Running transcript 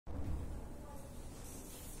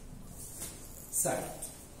So,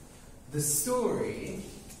 the story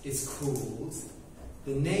is called,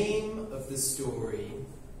 the name of the story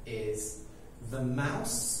is The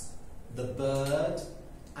Mouse, the Bird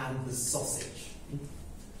and the Sausage.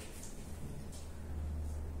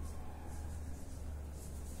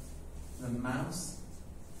 The mouse.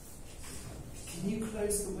 Can you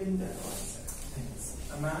close the window? Thanks.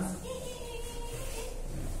 A mouse.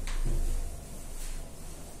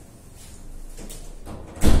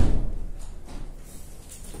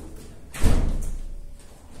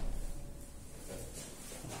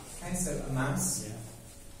 Okay, so a mouse. Yeah.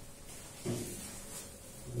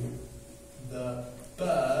 The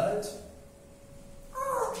bird.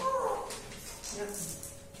 Yeah.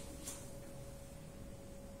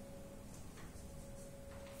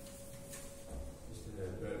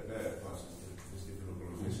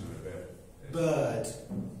 Bird.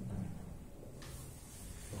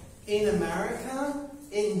 In America,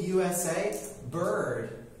 in USA, bird.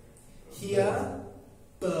 Here,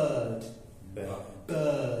 bird. Bird.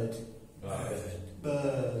 Bird.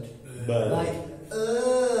 Bird. Like,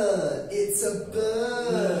 it's a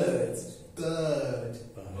bird. Bird.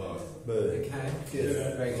 Bird. Okay,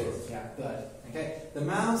 good. Very good. Yeah, bird. Okay, the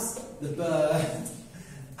mouse, the bird,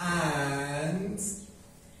 and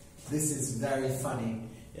this is very funny.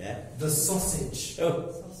 Yeah. The sausage. Oh.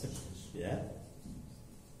 Yeah.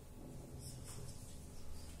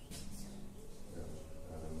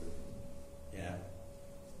 Yeah.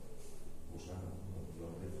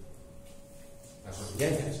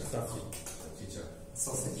 Yeah.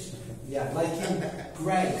 Sausage. Yeah, like in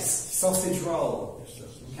Greg's sausage roll.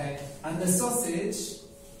 Okay, and the sausage.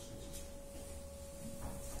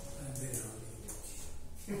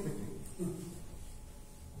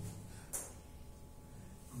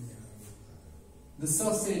 The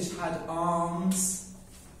sausage had arms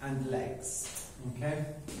and legs. Okay,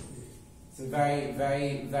 it's a very,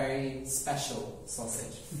 very, very special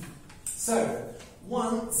sausage. So,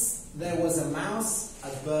 once there was a mouse,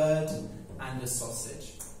 a bird, and a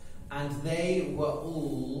sausage, and they were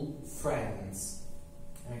all friends.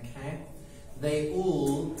 Okay, they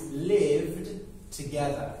all lived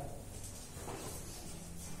together.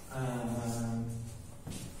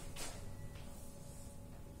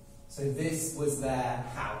 So this was their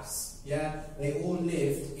house. Yeah, they all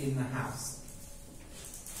lived in the house.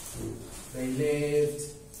 They lived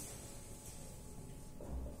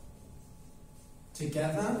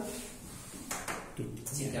together.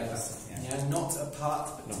 Together. Yeah, not apart,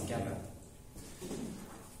 but together.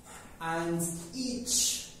 And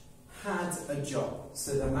each had a job.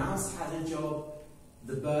 So the mouse had a job,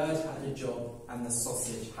 the bird had a job, and the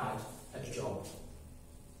sausage had a job.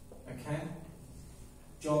 Okay?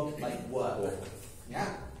 Job like work. Yeah?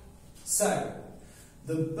 So,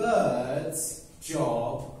 the bird's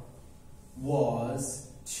job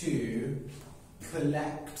was to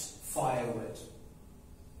collect firewood.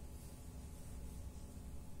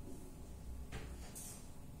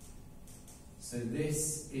 So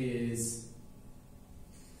this is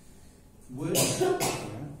wood.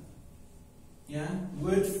 Yeah?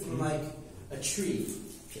 Wood from like a tree.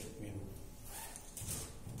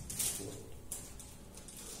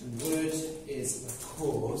 Wood is, of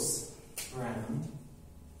course, brown.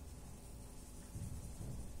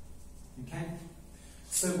 Okay?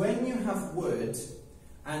 So when you have wood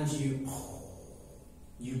and you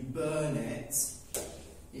burn it,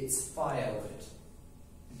 it's firewood.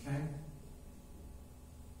 Okay?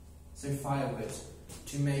 So firewood,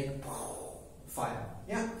 to make fire.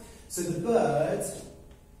 Yeah? So the bird,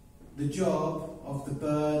 the job of the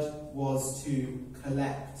bird was to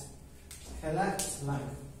collect. Collect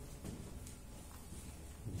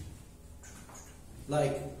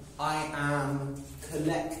like I am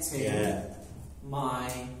collecting my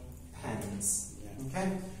pens. Yeah.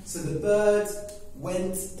 Okay? So the bird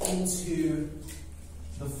went into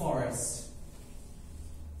the forest.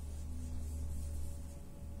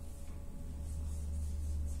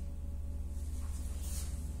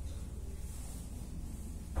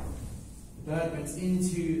 The bird went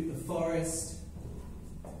into the forest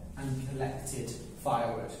and collected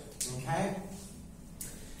firewood. Okay?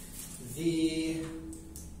 The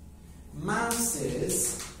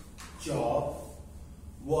mouse's job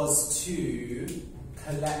was to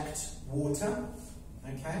collect water.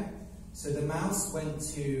 Okay? So the mouse went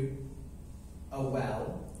to a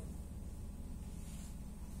well.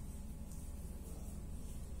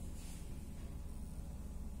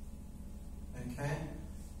 Okay?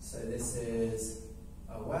 So this is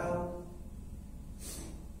a well.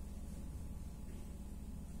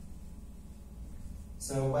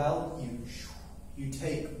 So a well, you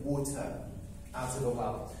take water out of a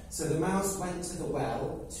well. So the mouse went to the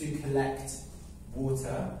well to collect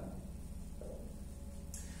water,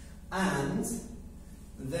 and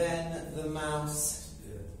then the mouse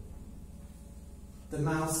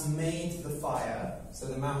made the fire. So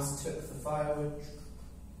the mouse took the firewood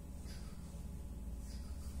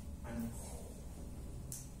and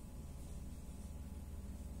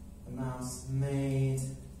the mouse made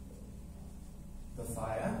the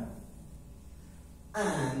fire,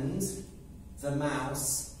 and the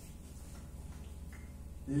mouse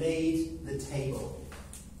laid the table.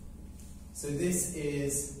 So this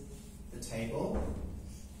is the table.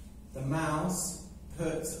 The mouse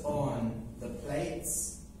put on the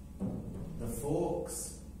plates, the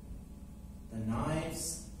forks, the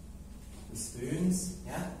knives, the spoons,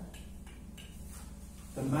 yeah?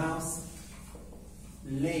 The mouse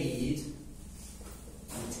laid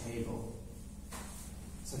the table.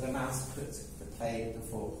 So the mouse put the plate, the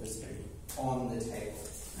fork, the spoon on the table,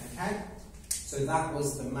 okay? So that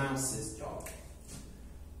was the mouse's job.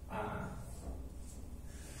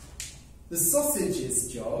 The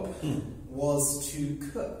sausage's job was to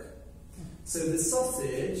cook. So the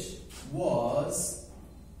sausage was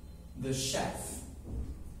the chef,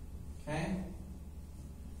 okay?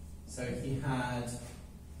 So he had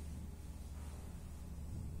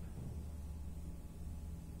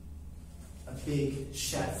a big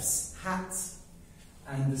chef's hat,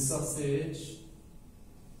 and the sausage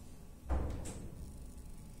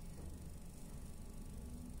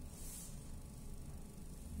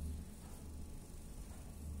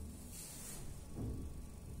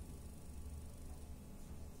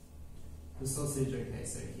okay,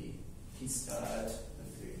 so he stirred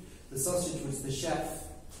the food. The sausage was the chef,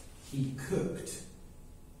 he cooked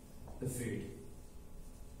the food.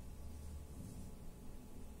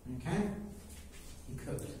 Okay? He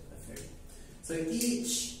cooked the food. So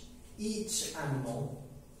each animal,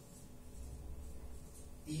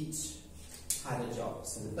 each had a job.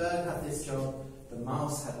 So the bird had this job, the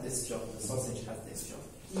mouse had this job, the sausage had this job.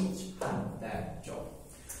 Each had their job.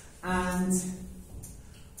 And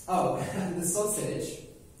and the sausage,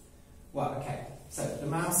 well, okay, so the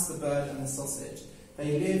mouse, the bird, and the sausage,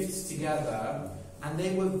 they lived together, and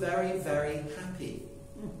they were very, very happy.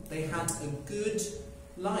 They had a good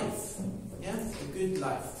life, yeah, a good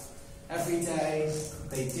life. Every day,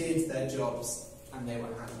 they did their jobs, and they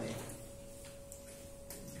were happy.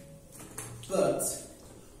 But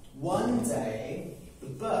one day, the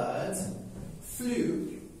bird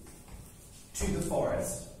flew to the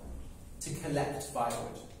forest to collect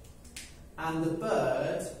firewood. And the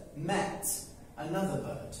bird met another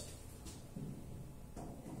bird.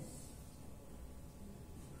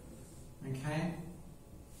 Okay?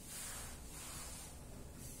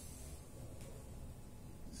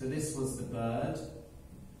 So this was the bird,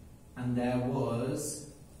 and there was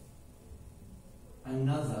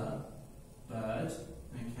another bird.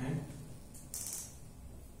 Okay?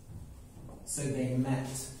 So they met,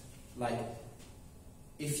 like,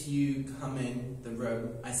 if you come in the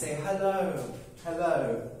room, I say, hello,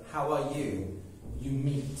 hello, how are you? You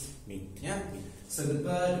meet. Meet. Yeah? So the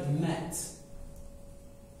bird met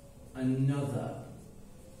another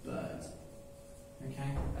bird.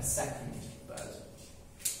 Okay? A second bird.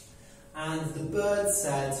 And the bird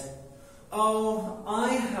said, oh,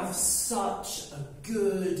 I have such a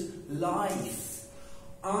good life.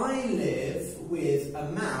 I live with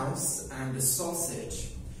a mouse and a sausage,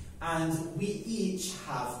 and we each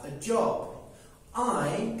have a job.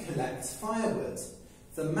 I collect firewood.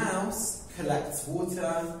 The mouse collects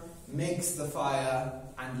water, makes the fire,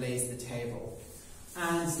 and lays the table.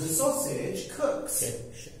 And the sausage cooks.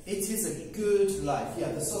 It is a good life.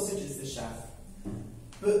 Yeah, the sausage is the chef.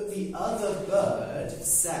 But the other bird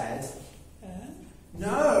said,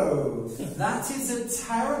 no, that is a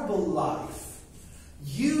terrible life.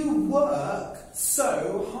 You work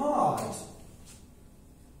so hard.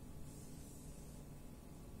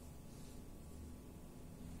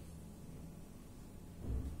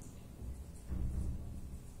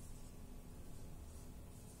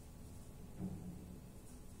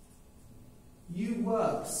 You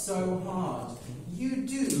work so hard. You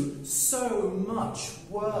do so much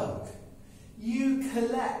work. You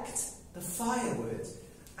collect the firewood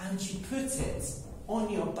and you put it on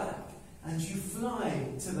your back and you fly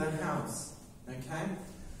to the house. Okay?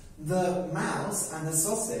 The mouse and the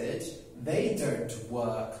sausage, they don't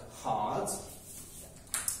work hard.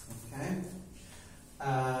 Okay?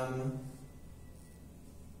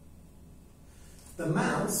 The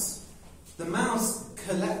mouse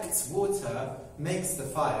collects water, makes the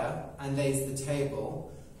fire, and lays the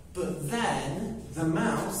table, but then the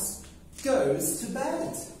mouse goes to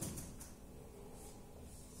bed.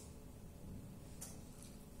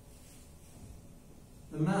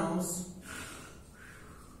 mouse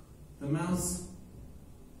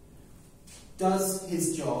does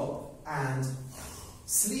his job and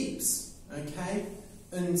sleeps, okay,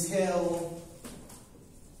 until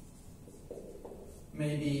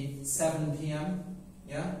maybe 7 p.m.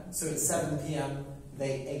 Yeah? So at 7 p.m.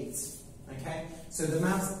 they ate, okay? So the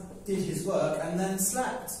mouse did his work and then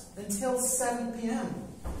slept until 7 p.m.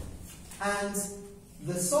 And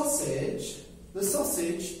the sausage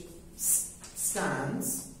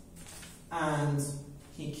stands and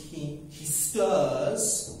he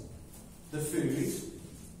stirs the food.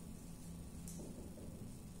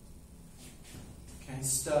 Okay,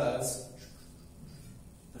 stirs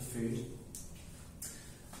the food.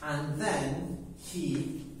 And then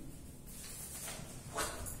he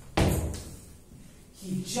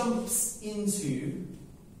jumps into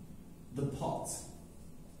the pot.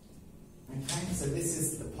 Okay, so this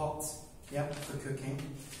is the pot, yep, for cooking.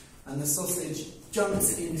 And the sausage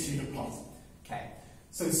jumps into the pot. Okay,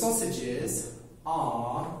 so sausages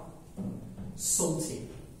are salty.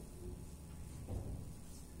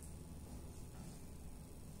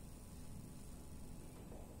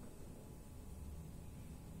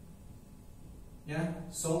 Yeah,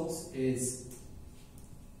 salt is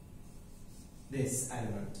this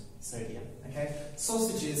element, sodium. Okay,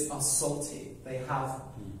 sausages are salty. They have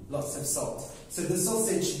lots of salt. So the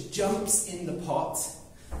sausage jumps in the pot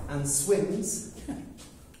and swims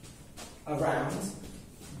around.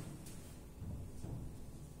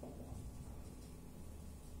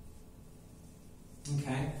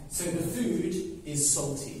 Okay, so the food is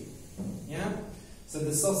salty. Yeah, so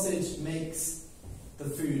the sausage makes the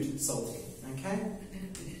food salty. Okay,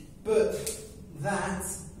 but that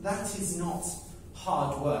is not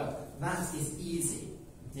hard work. That is easy.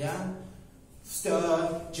 Yeah,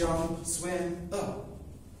 stir, jump, swim. Oh,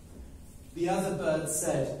 the other bird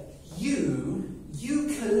said, "You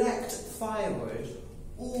collect firewood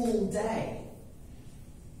all day."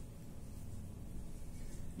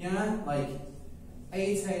 Yeah, like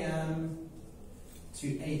 8 a.m.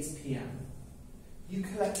 to 8 p.m. You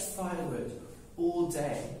collect firewood all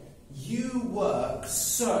day. You work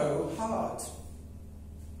so hard.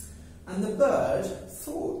 And the bird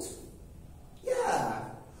thought, yeah,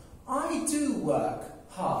 I do work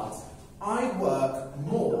hard. I work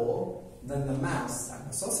more than the mouse and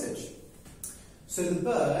the sausage. So the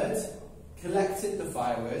bird collected the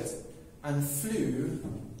firewood and flew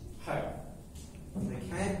home.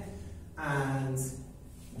 Okay? And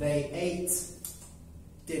they ate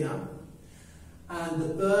dinner. And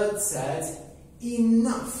the bird said,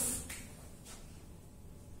 enough.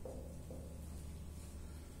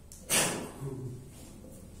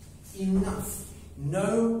 Enough.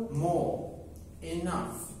 No more.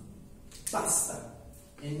 Enough. Basta.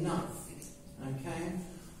 Enough. Okay?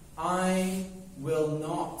 I will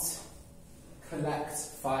not collect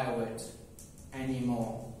firewood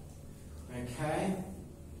anymore. Okay?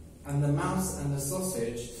 And the mouse and the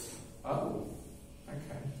sausage, oh,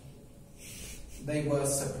 okay. They were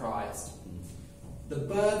surprised. The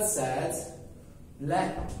bird said,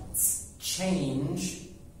 let's change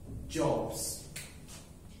jobs.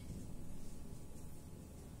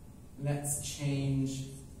 Let's change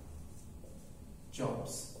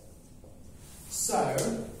jobs. So,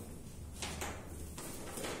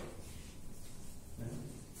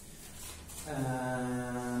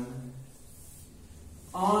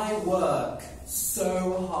 I work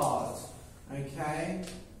so hard, okay?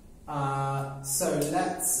 So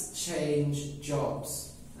let's change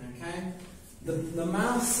jobs, okay? The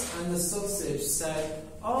mouse and the sausage said,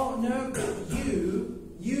 oh no,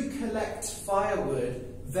 you collect firewood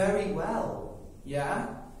very well, yeah?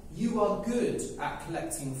 You are good at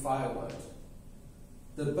collecting firewood.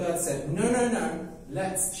 The bird said, no,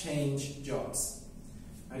 let's change jobs.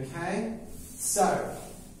 Okay? So,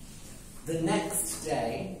 the next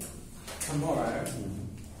day, tomorrow,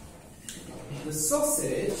 the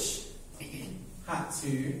sausage had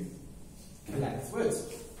to collect wood.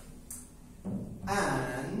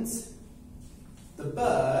 And the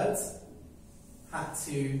bird had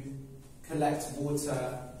to collect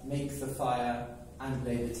water, make the fire, and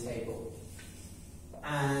lay the table.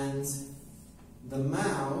 And the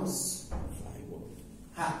mouse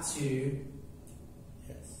had to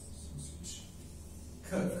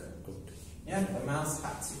cook. Yeah, the mouse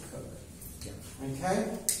had to cook.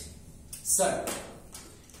 Okay? So,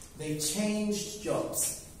 they changed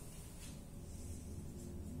jobs.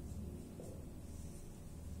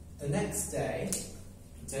 The next day,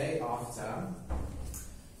 the day after,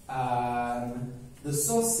 the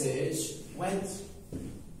sausage went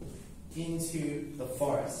into the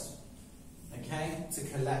forest, okay, to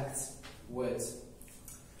collect wood.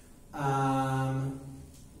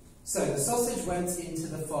 So the sausage went into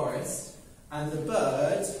the forest, and the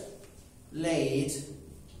bird laid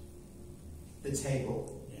the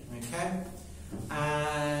table. Okay,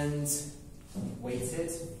 and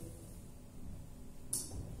waited,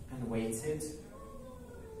 and waited,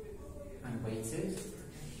 and waited,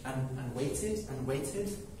 and waited, and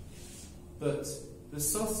waited, but the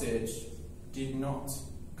sausage did not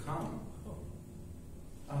come.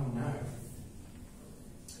 Oh no.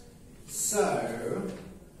 So,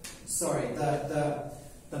 sorry, the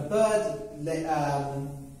bird laid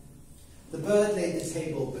the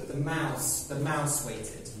table, but the mouse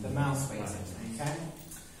waited. The mouse waited. Okay.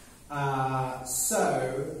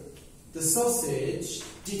 So the sausage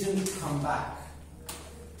didn't come back.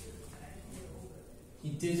 He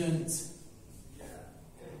didn't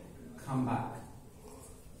come back.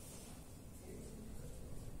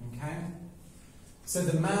 Okay. So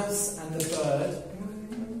the mouse and the bird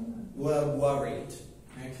were worried.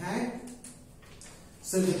 Okay?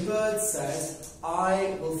 So the bird said,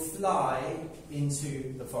 I will fly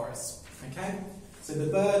into the forest. Okay? So the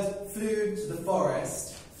bird flew to the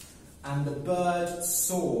forest, and the bird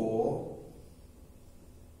saw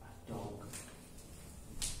a dog.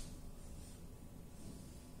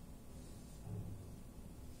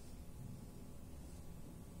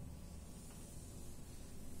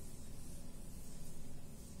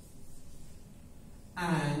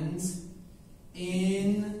 And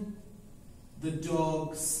in the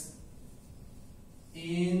dog's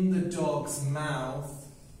mouth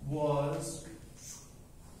was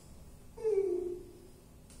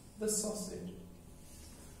the sausage.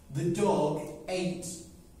 The dog ate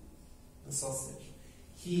the sausage.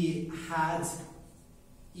 He had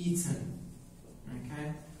eaten.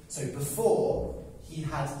 Okay? So before, he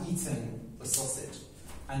had eaten the sausage,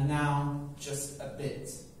 and now just a bit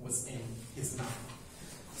was in his mouth.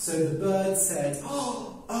 So the bird said,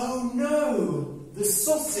 oh no, the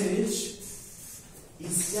sausage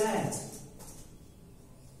is dead.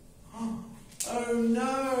 Oh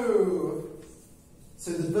no.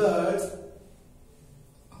 So the bird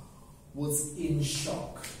was in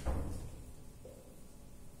shock.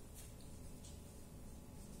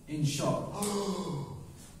 In shock.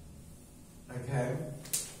 Okay.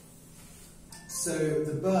 So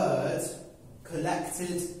the bird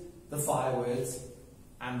collected the firewood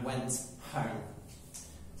and went home.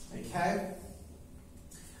 Okay?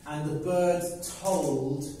 And the bird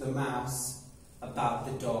told the mouse about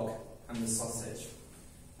the dog and the sausage.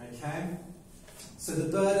 Okay? So the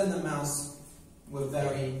bird and the mouse were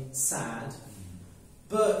very sad,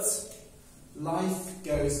 but life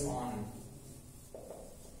goes on.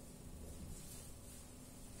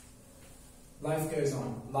 Life goes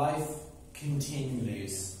on. Life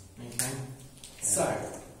continues. Okay? So,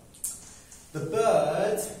 the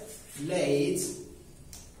bird laid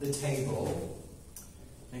the table,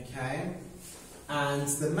 okay, and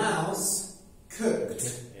the mouse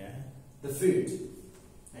cooked the food,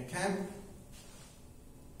 okay.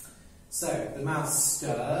 So the mouse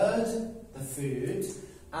stirred the food,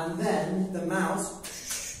 and then the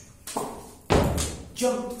mouse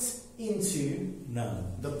jumped into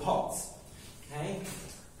the pot, okay,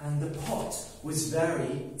 and the pot was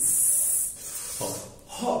very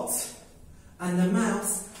hot. And the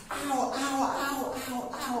mouse, ow, ow, ow, ow,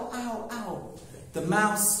 ow, ow, ow. The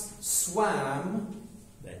mouse swam,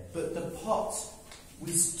 but the pot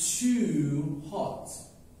was too hot.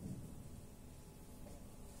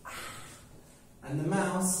 And the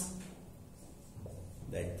mouse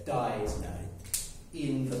died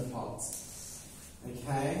in the pot.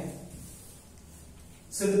 Okay?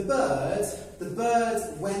 So the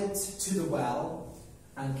bird went to the well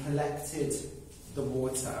and collected the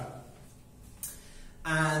water.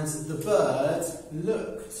 And the bird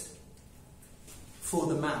looked for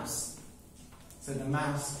the mouse. So the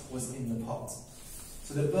mouse was in the pot.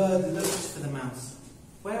 So the bird looked for the mouse.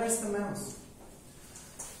 Where is the mouse?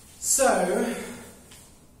 So,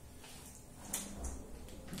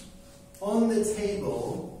 on the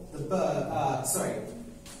table, the bird,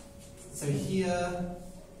 so here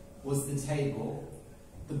was the table.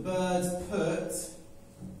 The bird put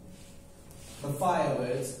the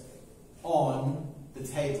firewood on the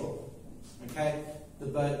table. Okay? The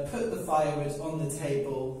bird put the firewood on the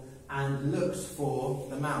table and looked for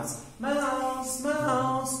the mouse. Mouse,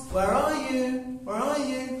 mouse, where are you? Where are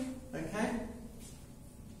you? Okay?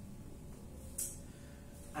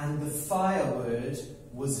 And the firewood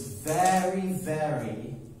was very,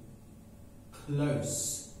 very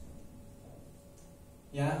close.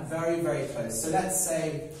 Yeah? Very, very close. So let's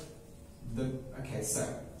say so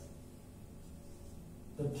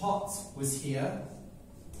the pot was here,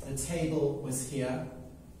 the table was here,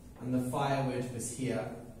 and the firewood was here,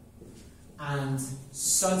 and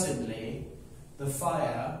suddenly the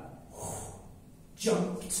fire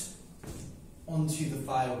jumped onto the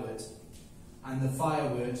firewood, and the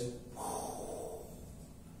firewood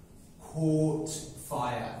caught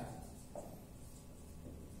fire.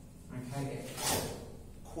 Okay, it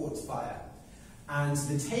caught fire. And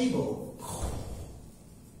the table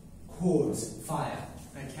caught fire.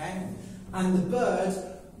 Okay? And the bird,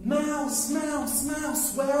 mouse, mouse,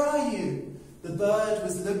 mouse, where are you? The bird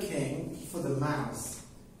was looking for the mouse.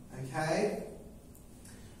 Okay?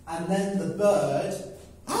 And then the bird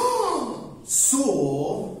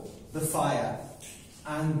saw the fire.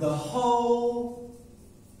 And the whole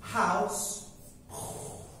house,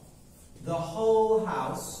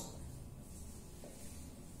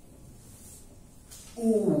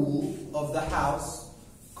 all of the house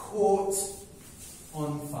caught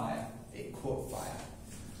on fire. It caught fire.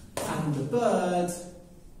 And the bird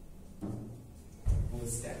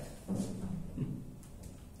was dead.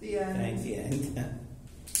 The end. Thanks, the end.